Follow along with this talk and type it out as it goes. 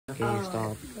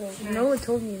GameStop. No one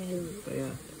told me to do it. But yeah.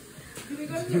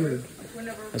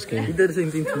 That's good. He did the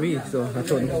same thing to me, so I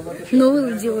told him. No one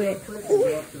would do it.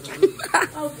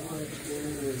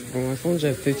 Well, my phone's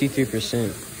at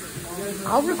 53%.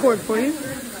 I'll record for you.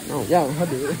 Oh, yeah, I'll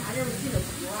do it.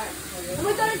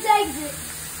 We're gonna take it.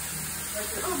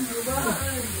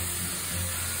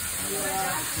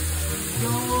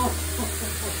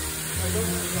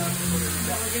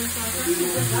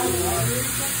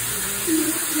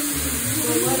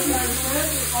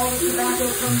 All the tobacco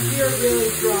comes here really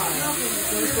dry.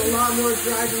 So it's a lot more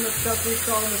dry than the stuff we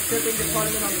saw in the shipping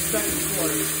department on the second floor.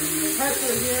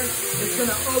 Hector here is going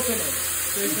to open it.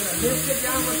 So he's going to mix it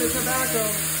down with the tobacco,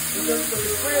 with the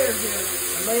sprayer here,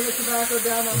 and lay the tobacco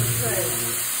down on the tray.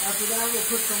 After that, we'll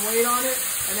put some weight on it,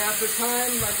 and after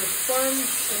time, like a sponge,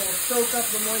 it'll soak up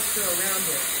the moisture around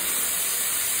it.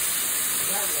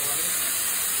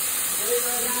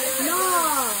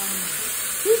 No.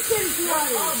 He can fly.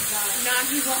 Nah,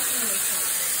 he's walking away.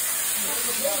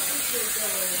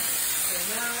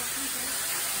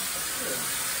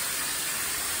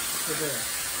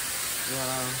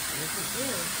 Wow.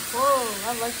 Oh, I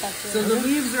like that. So the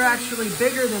leaves are actually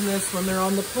bigger than this when they're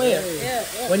on the plant. Yeah.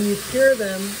 When you cure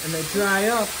them and they dry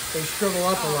up, they shrivel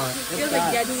up a lot. It feels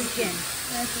like dead skin.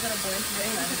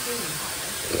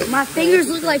 My fingers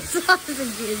look like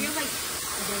sausages.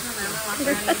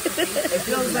 It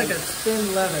feels like a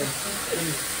thin leather.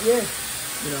 And, yeah,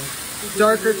 you know,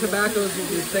 darker tobaccos will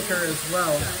be thicker as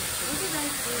well.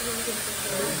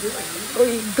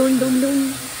 Oh, dun dun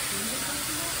dun.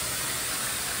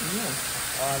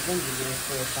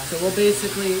 So we'll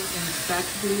basically inspect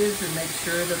these and make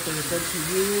sure that they're good to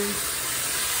use.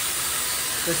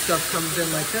 This stuff comes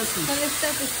in like this. And So this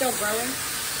stuff is still growing?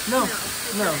 no.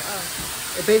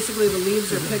 It basically, the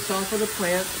leaves are picked off of the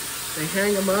plant. They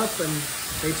hang them up and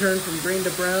they turn from green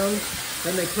to brown.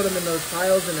 Then they put them in those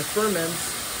piles and it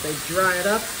ferments. They dry it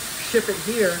up, ship it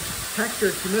here.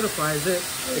 Hector humidifies it.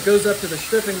 It goes up to the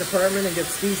stripping department and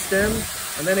gets de-stemmed.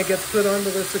 And then it gets put onto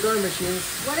the cigar machines.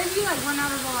 What if you like run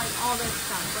out of all this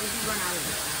stuff? What if you run out of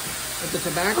it? With the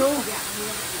tobacco, Yeah.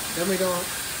 then we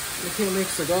can't make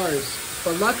cigars.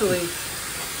 But luckily,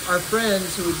 our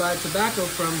friends who we buy tobacco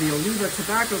from, the Oliva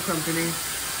Tobacco Company,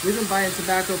 we've been buying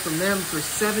tobacco from them for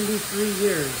 73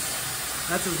 years.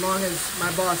 That's as long as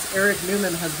my boss, Eric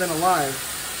Newman, has been alive.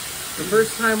 The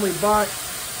first time we bought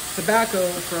tobacco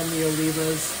from the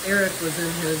Olivas, Eric was in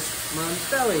his mom's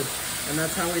belly. And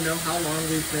that's how we know how long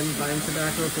we've been buying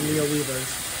tobacco from the Olivas.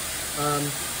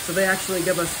 So they actually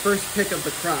give us first pick of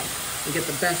the crop. We get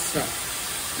the best stuff.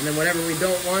 And then whatever we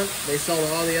don't want, they sell to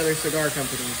all the other cigar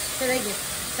companies. So they get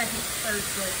second, third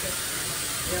choices.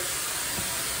 Yep.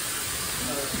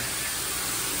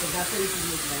 So that's how you can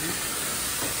make money.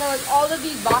 So like all of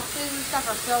these boxes and stuff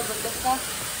are filled with this stuff?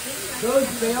 Those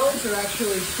bales are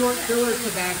actually short filler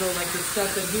tobacco, like the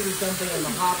stuff that he was dumping in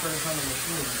the hoppers on the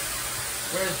machine.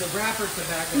 Whereas the wrapper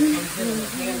tobacco comes in the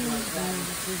can like that.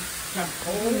 Kept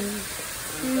cold.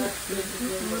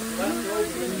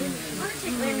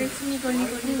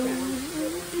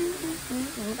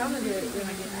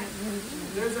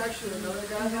 There's actually another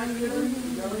guy back here.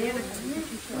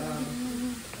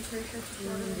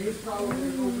 He's probably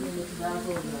opening the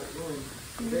tobacco in that room.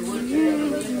 They work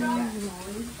together.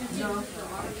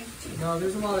 No,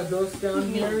 there's a lot of ghosts down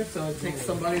here, so it takes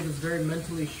somebody that's very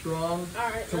mentally strong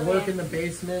to work in the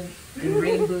basement in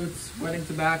rain boots, sweating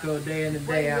tobacco day in and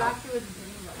day out.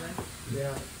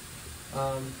 Yeah.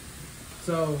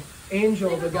 So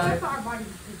Angel, the guy.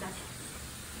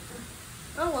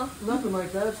 Oh well, nothing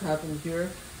like that's happened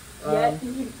here.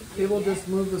 People just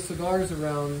move the cigars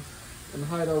around and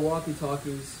hide our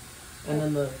walkie-talkies. And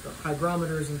then the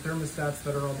hygrometers and thermostats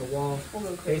that are on the wall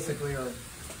basically are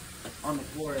on the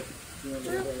floor at the end of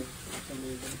the day for some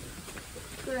reason.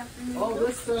 Good afternoon. All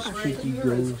this stuff right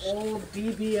here is old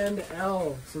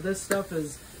BB&L. So this stuff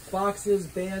is boxes,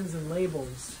 bands, and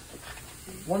labels.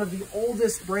 One of the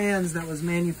oldest brands that was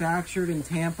manufactured in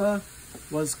Tampa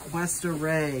was Cuesta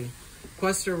Rey.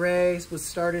 Cuesta Rey was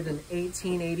started in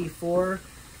 1884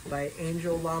 by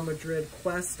Angel La Madrid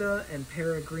Cuesta and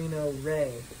Peregrino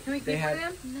Rey. Can we keep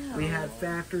them? No. We had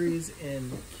factories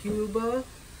in Cuba,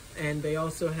 and they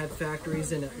also had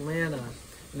factories in Atlanta.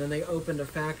 And then they opened a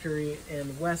factory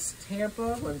in West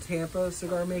Tampa when Tampa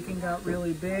cigar making got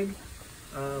really big.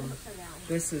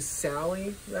 This is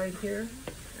Sally right here.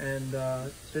 And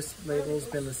this label's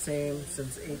been the same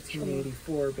since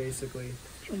 1884, basically.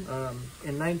 In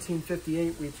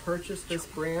 1958, we purchased this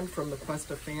brand from the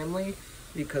Cuesta family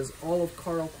because all of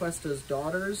Carl Cuesta's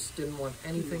daughters didn't want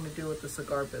anything to do with the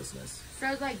cigar business.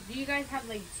 So like, do you guys have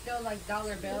like still like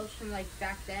dollar bills from like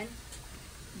back then?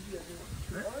 Yeah.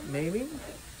 Maybe?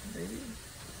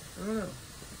 I don't know.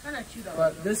 I'm not too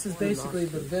But this is basically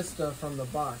the vista from the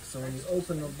box. So when you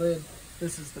open the lid,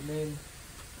 this is the main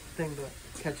thing that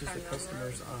catches the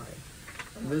customer's eye.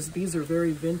 And these are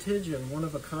very vintage and one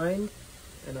of a kind,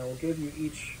 and I will give you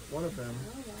each one of them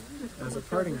as a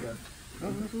parting gift. Oh,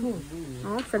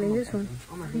 I'm finding this one.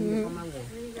 I'm gonna hang this on my wall.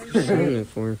 Sign it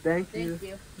for. Thank you.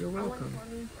 You're welcome.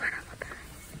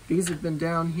 These have been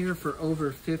down here for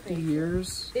over 50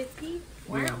 years. 50?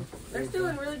 Wow. Yeah. They're still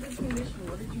in really good condition.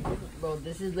 What did you do? Bro,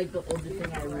 this is like the oldest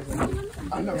thing I ever done.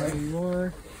 I know right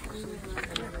more.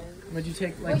 Would you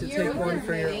take one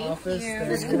for your office?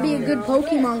 This could be a good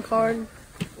Pokemon card.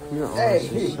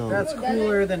 Hey, That's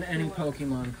cooler than any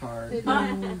Pokemon card.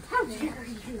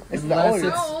 It's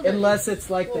Unless it's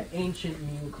like the ancient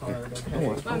Mew card.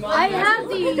 Okay? I have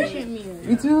the ancient Mew.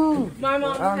 Me too. My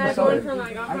mom had one from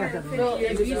like 150 Bro,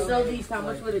 years if you ago. sell these, how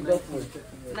much would it go for?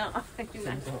 No, I do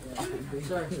not.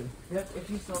 Sorry. If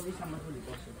you sell these, how much would it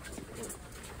go for?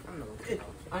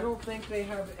 I don't think they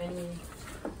have any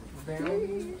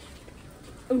value.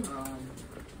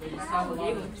 They just have a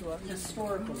lot of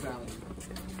historical value.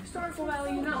 Historical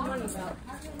value, not money value.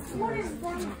 What is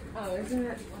that? Oh, isn't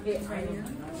it right here?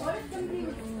 What is something?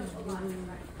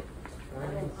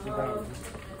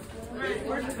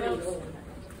 Where's the bill?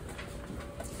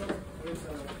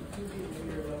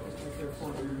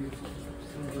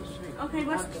 Okay,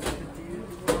 what's...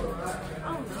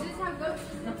 Oh, does this have ghosts?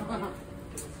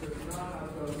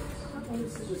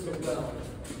 This is just a well.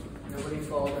 Nobody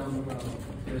fall down the well.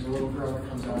 There's a little girl that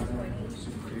comes out and like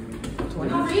super creepy.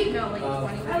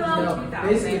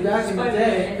 Basically, back in the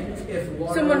day, if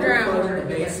water overflowed in the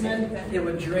basement, it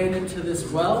would drain into this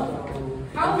well.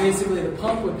 And basically, the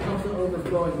pump would pump the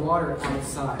overflowing water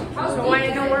outside. So why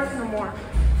it don't work no more?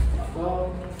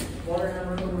 Well, water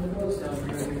never overflows down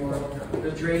here anymore.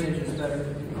 The drainage is better.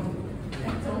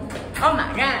 Oh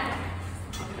my god.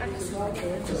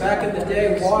 So back in the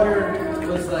day, water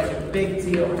was like a big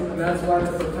deal, and that's why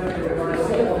it's protected by a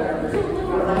seal there.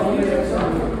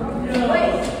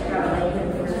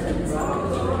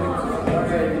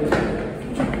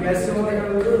 You guys still want to go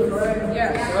to the roof, right?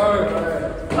 Yeah. Alright.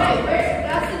 Wait,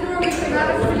 that's the door we came out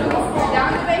of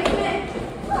down the basement?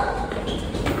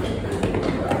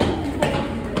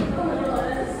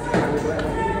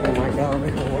 Oh my god, look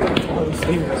at all these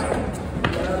things.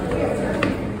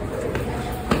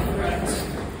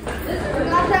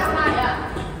 Not that high up.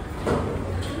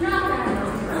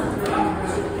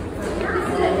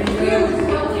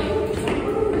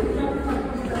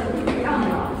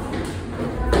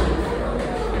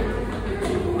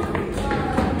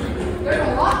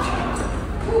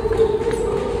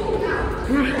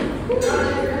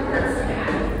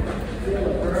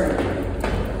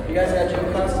 You guys got gym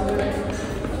class today?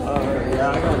 Yeah,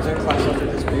 I got gym class after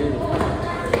this beard.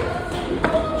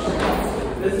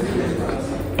 This is gym class.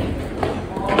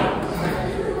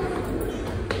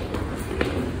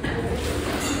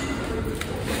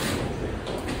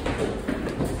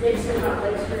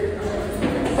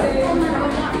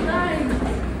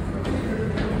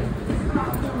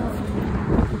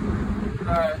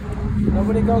 Alright.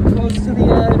 Nobody go close to the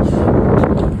edge.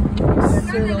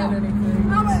 Sit on anything.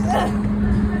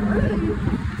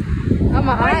 Oh,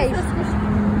 my eyes.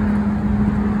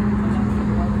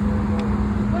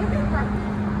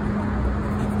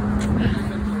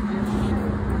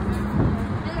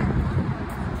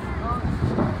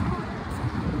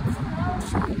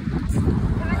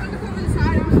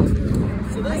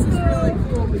 So this is really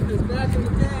cool because back in the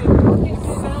day,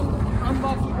 some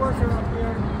unlucky worker up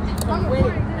here would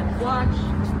wait and watch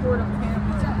Port of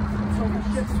Tampa until the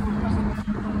ships were coming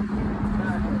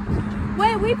back.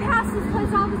 Wait, we pass this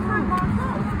place all the time.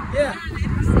 Yeah.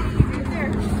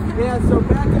 Yeah, so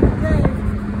back in the day,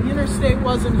 the interstate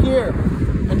wasn't here.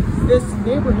 And this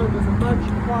neighborhood was a much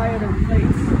quieter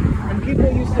place. And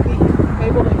people used to be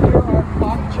able to hear our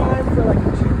clock chime for like a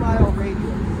 2-mile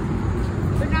radius.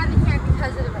 But now they can't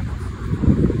because of the rain.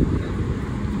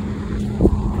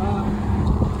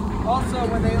 Also,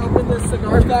 when they opened this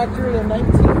cigar factory in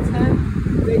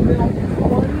 1910, they built 20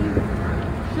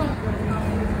 shotgun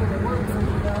houses for the workers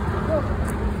down the road.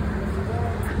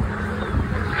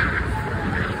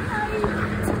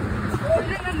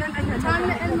 Time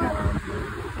to end my...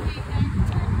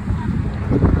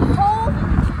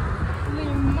 Holy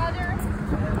mother...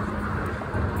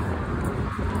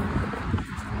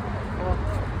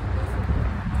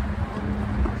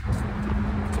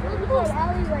 Look at that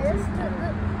alleyway.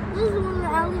 This is one of the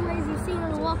alleyways you see in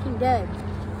The Walking Dead.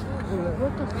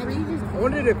 What the fuck? You just... I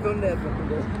wonder if they filmed that fucking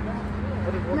day.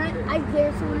 I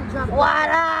dare someone to drop... What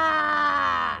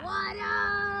up? What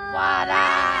up? What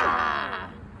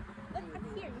up?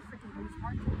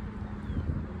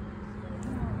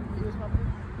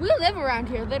 We live around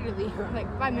here, literally, like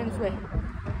 5 minutes away.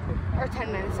 Or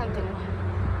 10 minutes, something.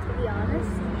 To be honest.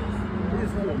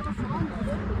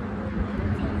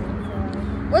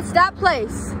 What's that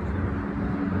place?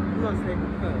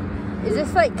 Is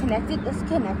this like connected? It's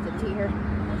connected to here.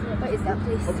 What is that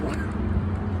place?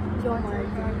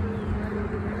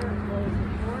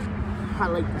 I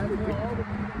like that.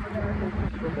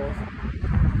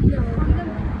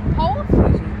 Pole?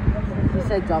 He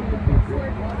said drop the picture.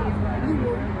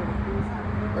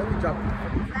 Let me drop it.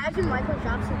 Imagine Michael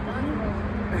drops a gun.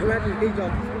 Imagine he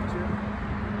dropped his picture.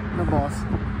 The boss.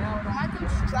 Michael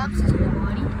just drops his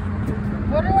body.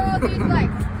 What are all these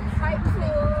like pipes?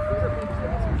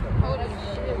 Holy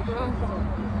shit, bro.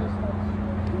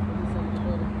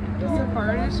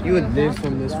 You would live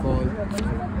from this fall.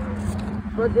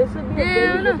 But this would be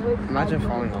Yeah, I know. Imagine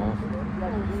falling off.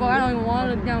 Fuck, I don't even want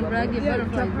to look down, bro. I get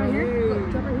butterflies, bro.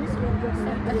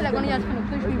 I feel like one of y'all's gonna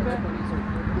push me, bro.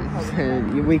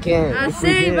 We can't. I'm If we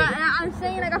saying, did. but I'm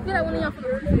saying, like, I feel like one of y'all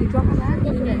gonna drop my back.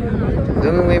 The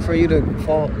only way for you to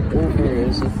fall over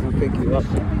is if we pick you up.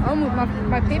 Almost,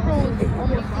 my paper was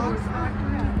almost gone.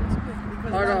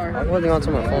 I'm holding onto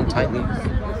my phone tightly.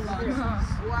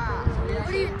 What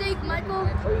do you think, Michael?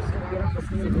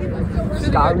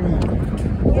 Scary.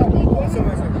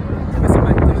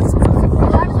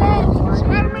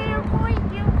 Spider-Man, point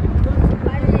you.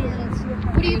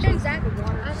 What do you think, Zach?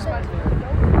 I said.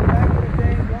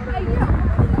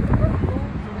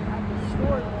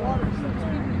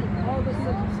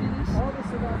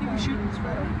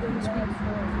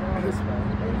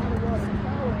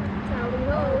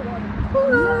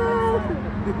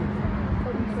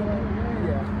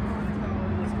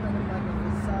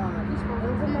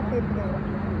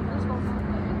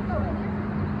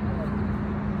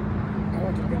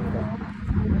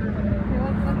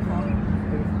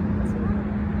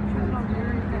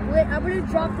 Wait, I'm gonna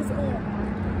drop this in.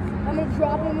 I'm gonna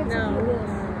drop him into this.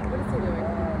 What is he doing?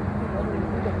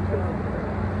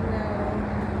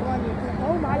 Come on, you can.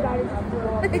 Oh my god, it's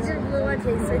blue. It just blew on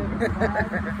Jason.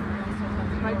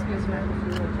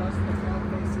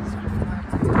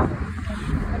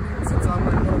 Since I'm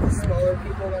one of the smaller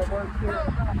people that work here.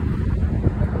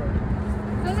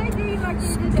 So they do like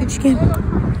they did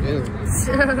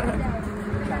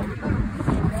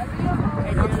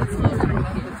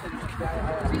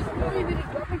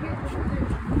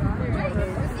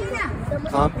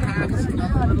Huh?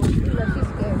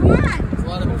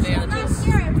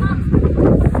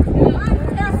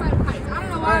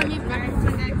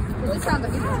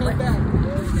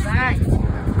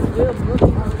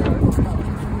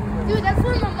 Dude, that's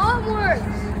where my mom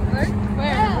works.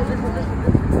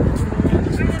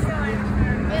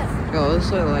 Yo, this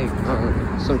looks like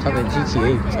some type of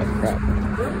GTA type crap.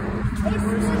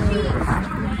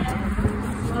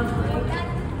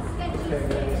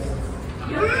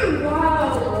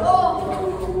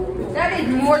 That is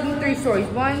more than 3 stories.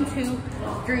 1, 2,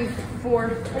 3, 4.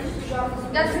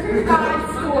 That's 5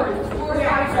 stories. 4 or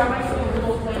 5 stories.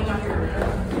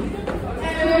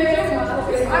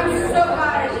 I'm so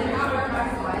glad I did not wear my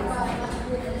slides.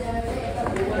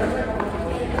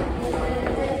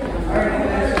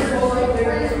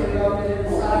 Guys,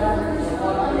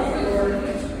 hold on.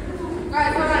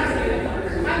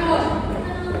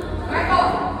 Michael.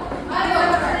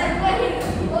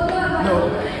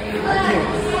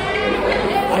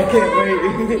 I can't wait.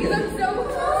 You look so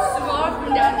small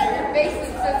from down there. Your face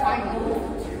looks so tiny.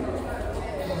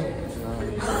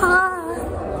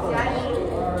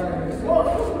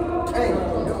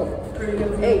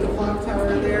 Hey, clock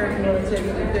tower there, you want to take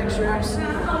any pictures?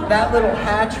 That little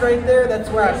hatch right there, that's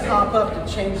where I pop up to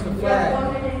change the flag.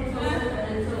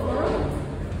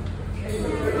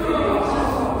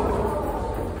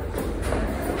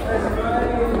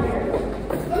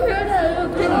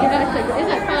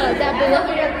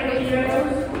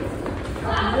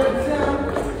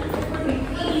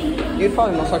 You'd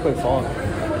probably most likely fall.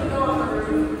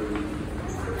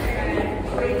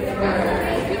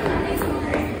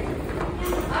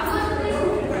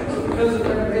 Because of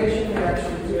renovation, you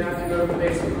actually do have to go to the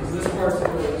basement, because this part's a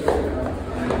little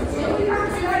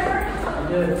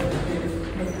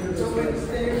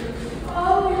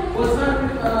what time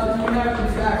do you have to be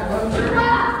back? 11:30?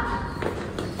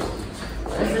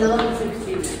 It's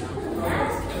 11:16. I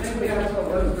think we have till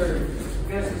 11:30.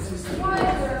 Guess it's just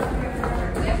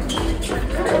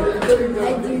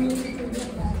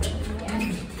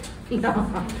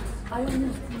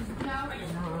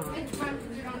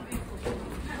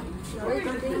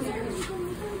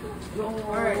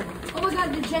Alright. Oh my god,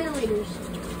 the generators.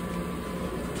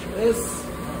 this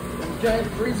giant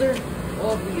freezer. You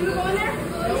go in there?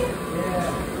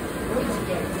 Yeah. It's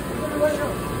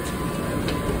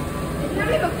not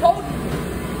even cold.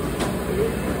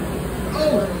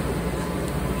 Oh!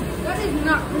 That is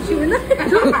not what you were not.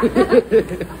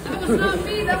 That was not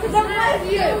me. That was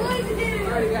you.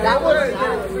 That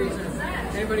was freezer.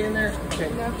 Anybody in there? Okay.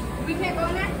 No. We can't go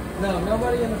in there? No,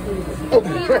 nobody in the freezer.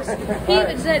 He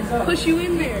even said, push you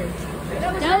in there.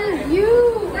 That was you.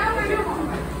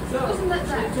 Wasn't that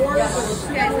that? Doors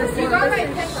Yes, the cigar might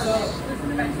pick us.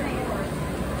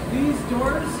 These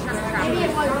doors are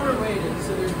actually counterweighted,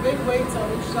 so there's big weights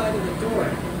on each side of the door.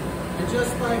 And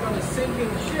just like on a sinking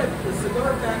ship, the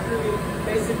cigar factory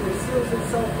basically seals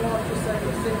itself off just like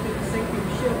a sinking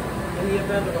ship in the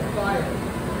event of a fire.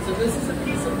 So this is a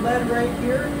piece of lead right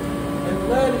here, and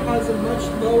lead has a much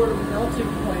lower melting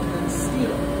point than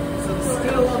steel. So the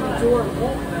steel on the door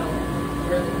won't melt,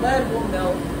 where the lead will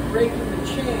melt, breaking the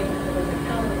chain, and then the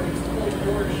counterweights pull the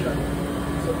door shut.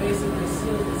 So basically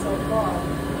seals itself off.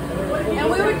 And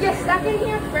we would get stuck in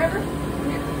here forever? No,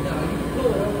 you can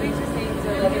pull it over. We just need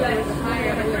to do that as a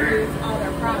fire and lose all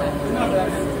their products.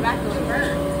 Tobacco and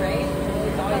burns, right?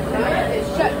 It's always It's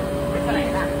shut. It's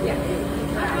like that. Yeah.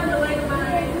 I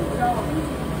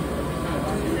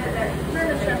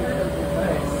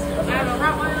have a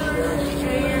Rottweiler, and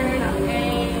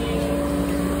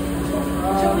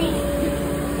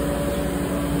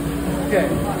Okay,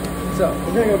 so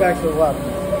we're gonna go back to the left.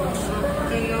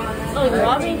 Oh, the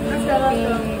lobby?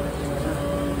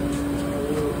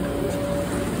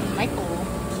 Michael.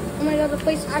 Oh my god, the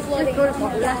place is flooding. You're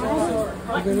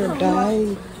gonna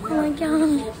die. Oh my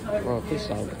god. Bro, please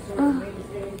stop.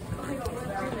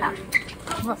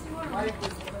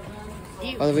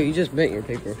 By the way, you just bent your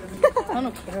paper. I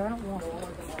don't care, I don't want it.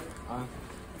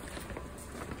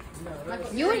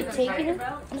 You ain't taking it?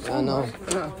 I know.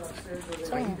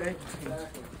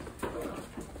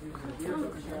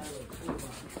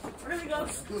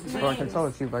 Bro, I can tell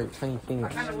it's you by your tiny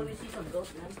fingers.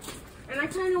 And I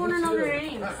kind of want to know their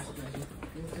names.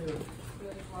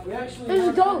 We actually There's a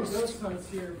have ghost. ghost hunts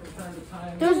here from time to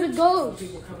time. There's a ghost.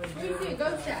 People come in We here. see a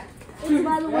ghost shack. It's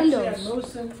by the We actually had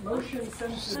windows. motion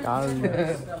sensitive Scary.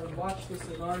 cameras that would watch the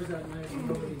cigars at night when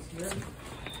nobody's here.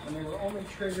 And they were only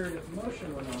triggered if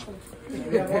motion went off. So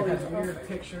we have all these weird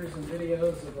pictures and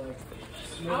videos of like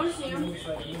smoke streams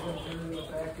like moving through the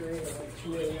factory at like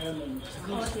 2 a.m. and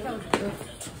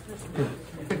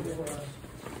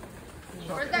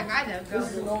Where's that guy though?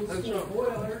 this is an old school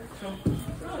boiler.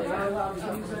 They're not allowed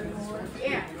to use anymore.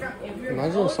 Yeah. If you're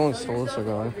Imagine if someone stole a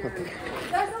cigar.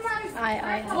 That's somebody.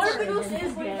 I What if the ghost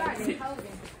is dead?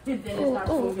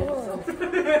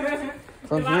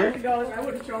 From If I here? had to go, I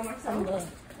would have shown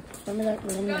myself. Remember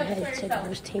that room that had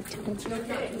cigars taped to them?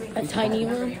 A tiny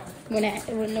room?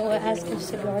 When Noah asked if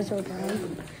cigars were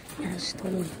brown? Yeah, I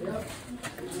stole them.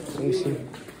 Let me see.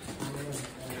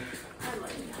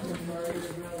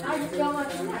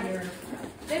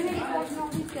 They made it walk no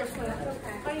he's there for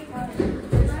that.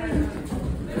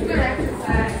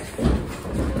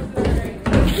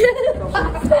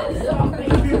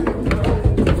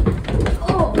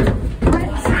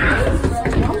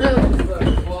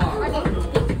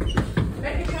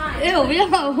 Ew,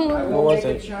 yeah. What was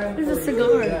it? There's a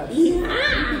cigar.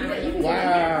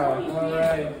 Wow. All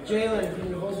right. Jalen, can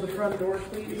you hold the front door,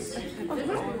 please?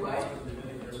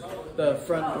 The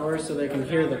front door so they can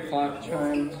hear the clock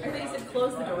chime. I think you said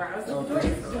close the door. I was like,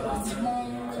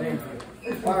 Thank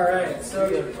you. All right. So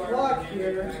the clock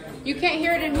here, You can't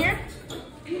hear it in here?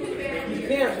 you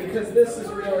can't because this is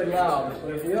really loud.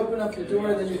 But if you open up the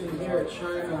door, then you can hear it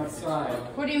chime outside.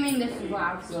 What do you mean this is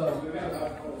loud? So.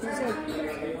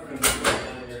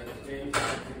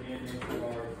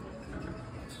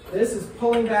 This is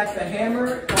pulling back the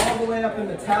hammer all the way up in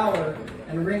the tower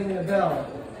and ringing the bell.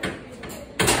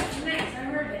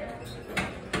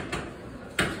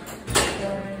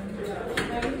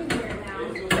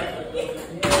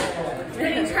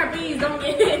 hitting trapeze, don't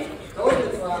get hit. Told you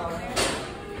it's loud.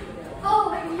 Oh,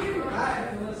 I hear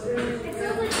it. It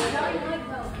sounds like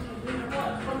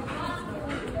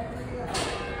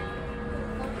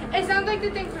a It sounds like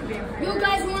the thing from Vampire. You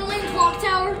guys want to win Clock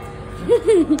Tower?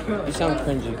 You sound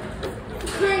cringy.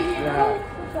 Crazy. Yeah.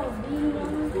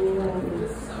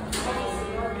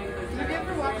 Have you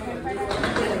ever watched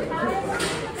Vampire?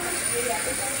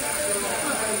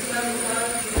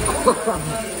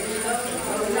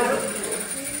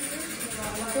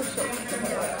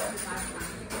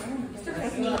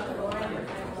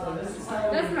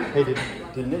 That's my Hey,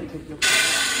 didn't it take you?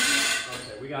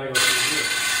 Okay, we gotta go through here.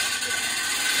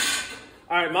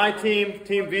 All right, my team,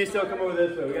 Team V, still come over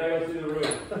this way. We gotta go through the room.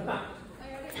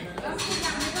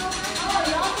 Oh,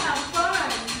 y'all have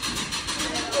fun.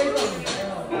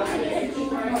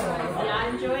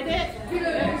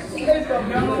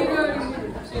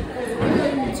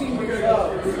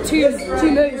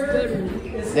 Teammates better.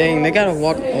 Dang, they gotta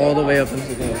walk all the way up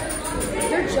into the.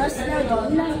 They're just now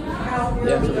doing that.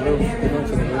 Yeah, to the roof. They're going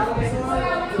to the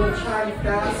roof. We'll try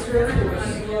faster or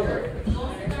slower.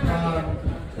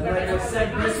 And like I said,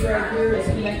 this right here is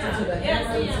connected to the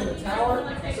headlights in the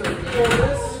tower. So if you pull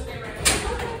this,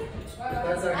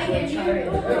 that's actually trying to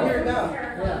go. Here it goes.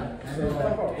 Yeah. So,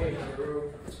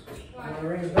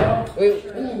 ring the bell. Wait.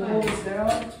 Pull this down.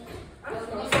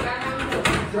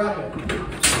 Drop it.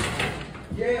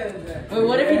 Yeah. Wait,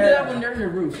 what if you do that when they're in the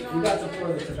roof? You got to pour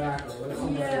the tobacco. Let's see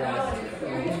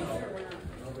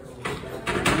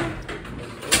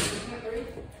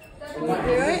what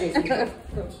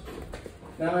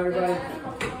Now everybody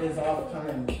is off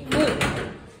time.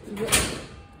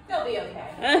 They'll be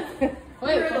okay. Wait,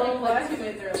 We're like 2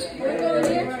 minutes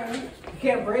early. You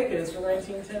can't break it, it's from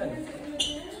 1910.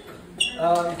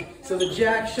 So the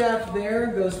jack shaft there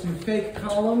goes through fake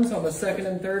columns on the 2nd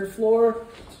and 3rd floor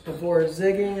before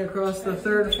zigging across the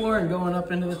 3rd floor and going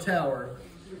up into the tower.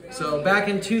 So back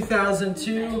in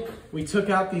 2002, we took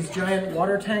out these giant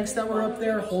water tanks that were up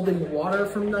there holding water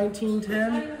from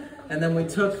 1910. And then we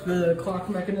took the clock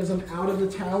mechanism out of the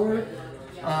tower,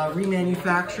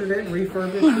 remanufactured it,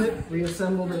 refurbished it,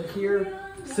 reassembled it here,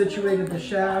 situated the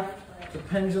shaft, the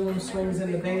pendulum swings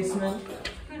in the basement,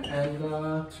 and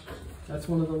that's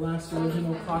one of the last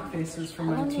original clock faces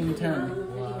from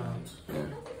 1910. Wow. Yeah.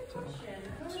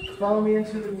 So, follow me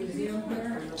into the museum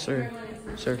here. Sir.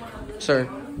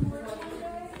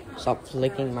 Stop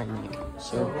flicking my mic,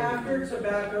 So sir. after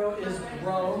tobacco is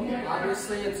grown,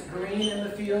 obviously it's green in the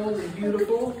field and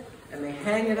beautiful, and they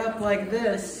hang it up like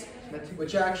this,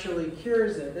 which actually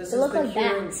cures it. This is look the like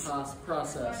curing bats.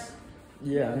 process.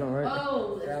 Yeah, I know, right?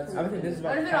 Oh, That's I think this is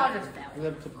what if it all just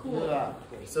fell? Cool.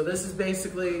 So this is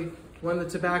basically when the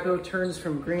tobacco turns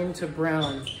from green to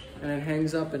brown, and it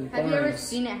hangs up in Have you ever barns.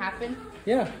 seen it happen?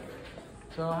 Yeah.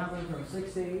 So it'll happen from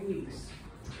 6 to 8 weeks.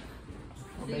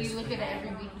 So you look at it every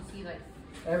week and see like.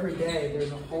 Every day,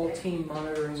 there's a whole team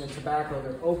monitoring the tobacco.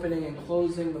 They're opening and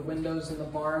closing the windows in the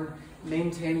barn,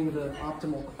 maintaining the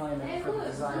optimal climate for the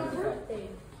desired effect.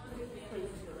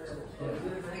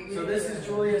 So this is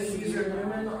Julius Caesar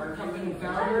Newman, our company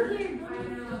founder.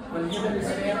 When him and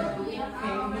his family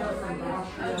came here from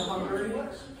Austria, Hungary,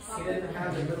 he didn't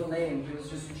have a middle name. He was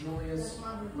just Julius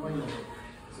Neumann.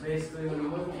 So basically, when he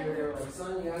moved here, they were like,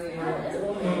 son, you gotta have a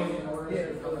middle name in order to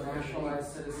become a nationalized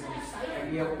citizen and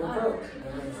be able to vote and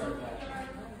things like that.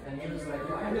 And he was like,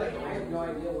 I have no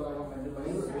idea what I want my middle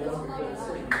name to be.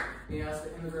 He asked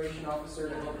the immigration officer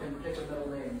to help him pick a middle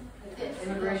name. The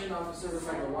immigration officer was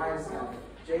like a wise guy.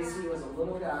 JC was a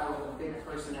little guy with a big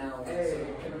personality. So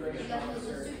the immigration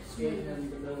officer gave him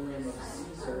the middle name of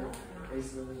Caesar,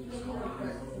 basically just calling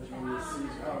him Julius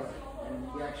Caesar. And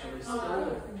he actually spelled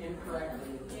it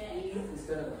incorrectly with the E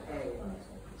instead of the A.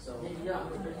 So,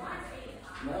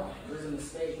 no, it was a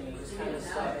mistake and it just kind of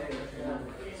stuck.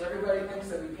 So everybody thinks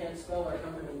that we can't spell our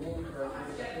company name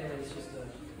correctly, but it's just a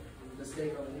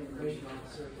mistake on the immigration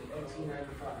officer in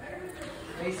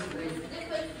 1995. Basically,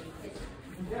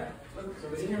 yeah. So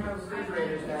we didn't have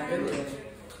refrigerators back in the day.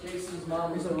 Jason's mom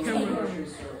was going to the grocery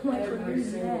store every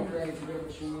single day to get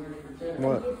what she needed for dinner.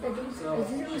 What? So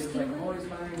she's like always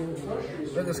buying groceries.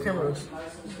 Look at this cameras.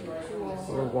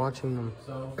 We're watching them.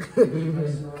 So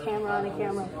Camera on the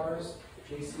camera.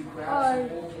 JC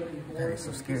grabs That is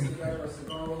so scary.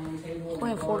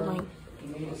 Playing Fortnite. He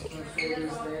made his first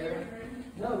orders there.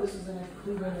 No, this is in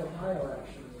Cleveland, Ohio,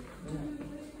 actually.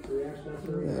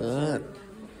 Look at that.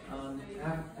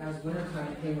 As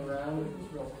wintertime came around, it was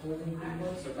real cold in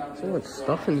Cleveland, so about So much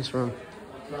stuff in this room.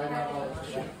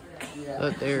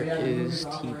 Look, there is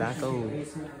tobacco.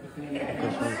 It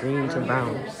goes from green to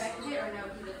brown.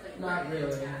 Not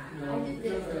really. No, we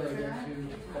don't really get too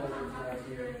cold out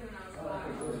here.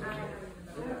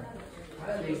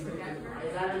 Is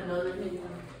that another thing?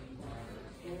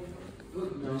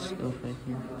 There's stuff right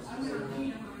here.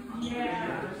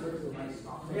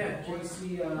 Yeah, JC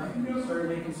started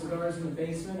making cigars in the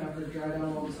basement after it dried out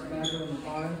all the tobacco in the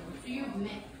pond. So you've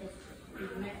met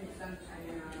the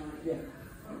sunshine. Yeah.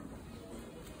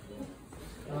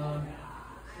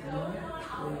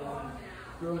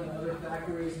 Grew in other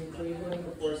factories in Cleveland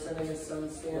before sending his son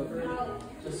Stanford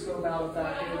to scope out a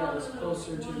factory that was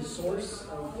closer to the source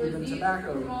of Cuban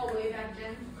tobacco. All way back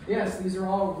then. Yes, these are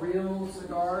all real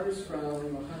cigars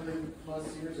from 100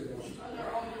 plus years ago.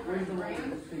 Where's the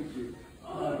rain? Thank you.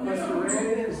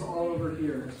 Cuesta is all over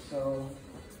here, so.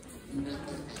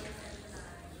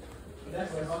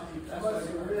 That's Cuesta.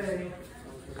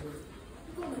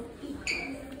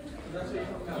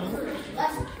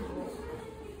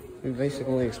 We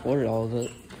basically explored all of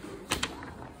it.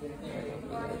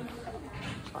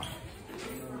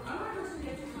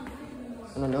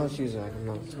 And I know it's you, Zach. I'm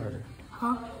not retarded.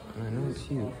 Huh? And I know it's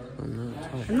you. I'm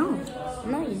not retarded. No,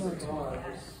 you know it's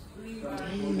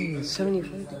Dang,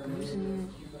 75 degrees in here.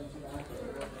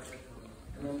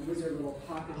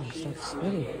 Oh, it's not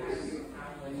sweating.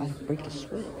 I break the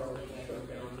sweat.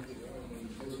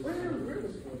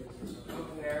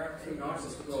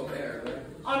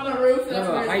 On the roof, that's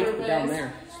No, where height the down is.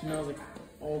 there. Smells like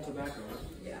old tobacco.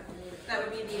 That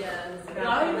would be the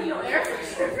not even the air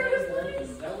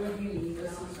freshener. That would be,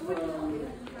 this is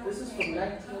from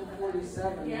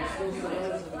 1947. There's still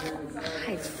cigars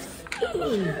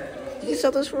in there. You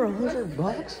sell this for $100?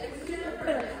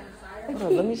 Hold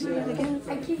on, let me see it again.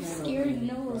 I keep scared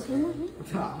nose.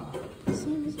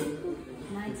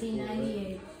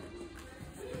 1998.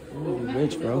 Ooh,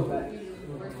 rich, bro. It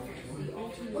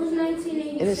was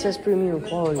 1980. And it says premium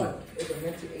quality. So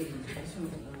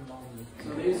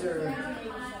these are,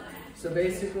 so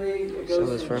basically it goes Sell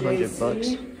this for to $100 JC, bucks.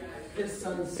 his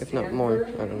son's If not more,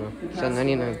 I don't know. It's at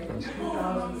 99 plus.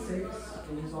 2006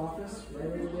 in his office, right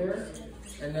over there.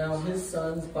 And now his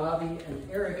sons, Bobby and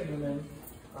Eric Newman,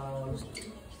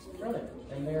 run it.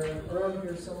 And they're around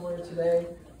here somewhere today.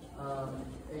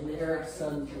 And Eric's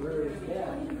son, Drew,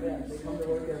 yeah, they come to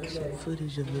work every day.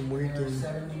 Footage of them They're working.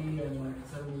 70 and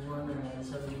 71 and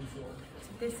 74.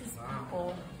 This is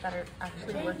people that are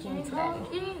actually working today.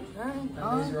 And these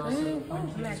are also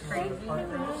Isn't that crazy?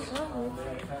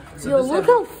 Yo, look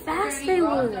how fast they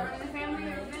move.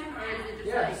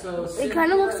 yeah, so It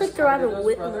kind of looks like they're out of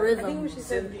rhythm.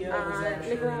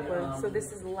 Nicaragua. So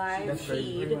this is live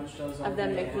feed of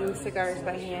them making cigars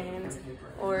by hand,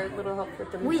 or little help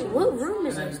with the Wait, machines. what room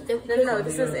is this? No,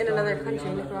 this is in another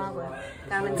country, Nicaragua.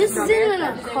 Down in This Central isn't in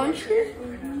America. a country?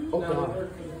 Oh, God.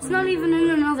 It's not even in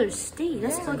another state.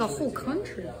 That's like a whole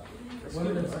country.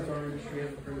 women in the cigar industry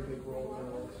have a pretty big role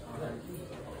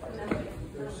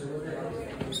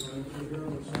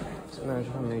So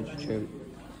imagine how many you chipped.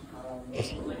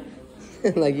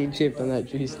 Like he chipped on that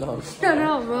tree stump.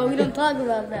 No, bro, we don't talk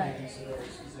about that.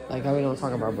 Like how we don't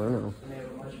talk about Bruno.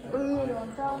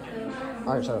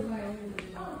 Alright, shut up.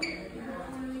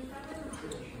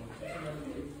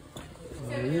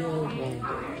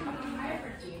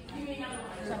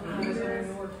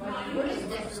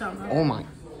 Oh my.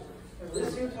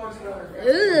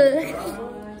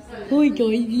 Oi,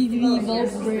 guys, these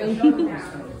evolve, bro.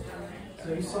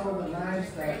 So you saw the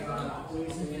knives that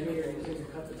Luis and Andy are using to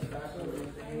cut the tobacco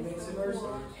with the handmade cigars? We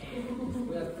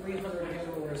had 300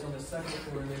 handlers on the second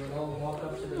floor, and they would all walk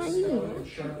up to the stone and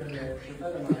sharpen their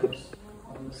knives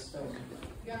on the stone.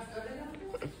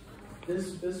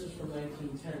 This was from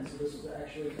 1910, so this was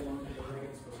actually belonged to the Reagan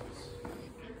brothers.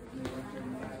 And they left it in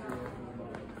the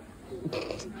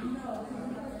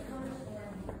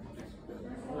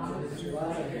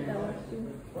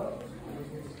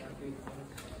factory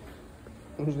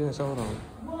Who's gonna sell it on?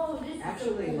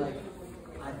 Actually, like,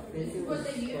 I think it was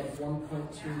like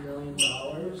 $1.2 million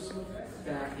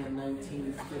back in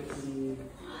 1958,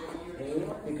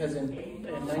 because in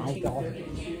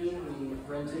 1952 we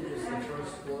rented just the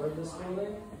first floor of this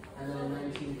building, and then in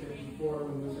 1954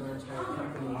 we moved our entire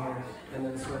company here, and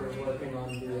then started working on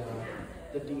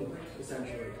the deal,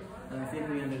 essentially. And I think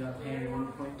we ended up paying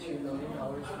 $1.2 million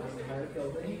for the entire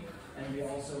building, and we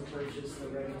also purchased the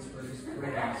Regensburg's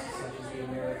brands, such as the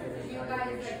American and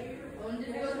Irish.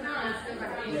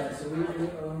 Yeah, so we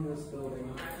own this building.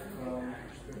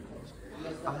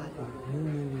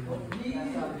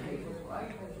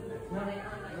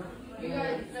 You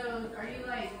guys, so are you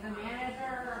like the manager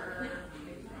or?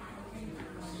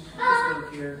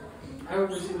 Here. I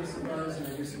oversee the cigars and I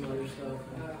do some other stuff,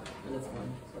 and it's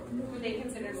fun. Would they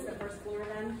consider this the first floor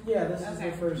then? Yeah, this is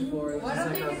the first floor. Why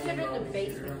don't they consider the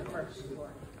basement the first floor?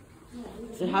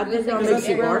 So how does that make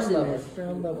cigars in this?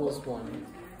 Ground level is 1.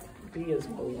 B is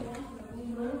below.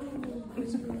 So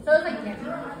it's like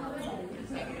different.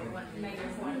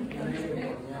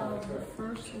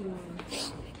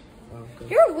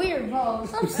 You're weird, bro.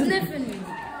 Stop sniffing me.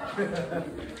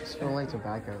 Smell like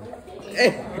tobacco. You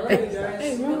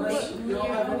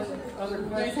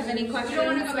guys have any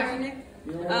questions? Sorry, Nick?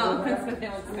 Oh, so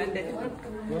they'll spend it.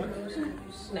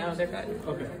 No, they're good.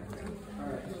 Okay.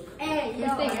 Hey, yo.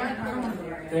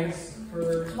 Thanks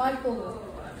for. Michael.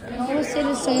 I always say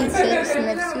to someone sits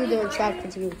next to you, they're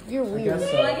attracted to you. You're weird.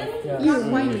 Yeah. You're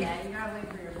weird.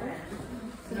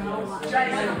 No.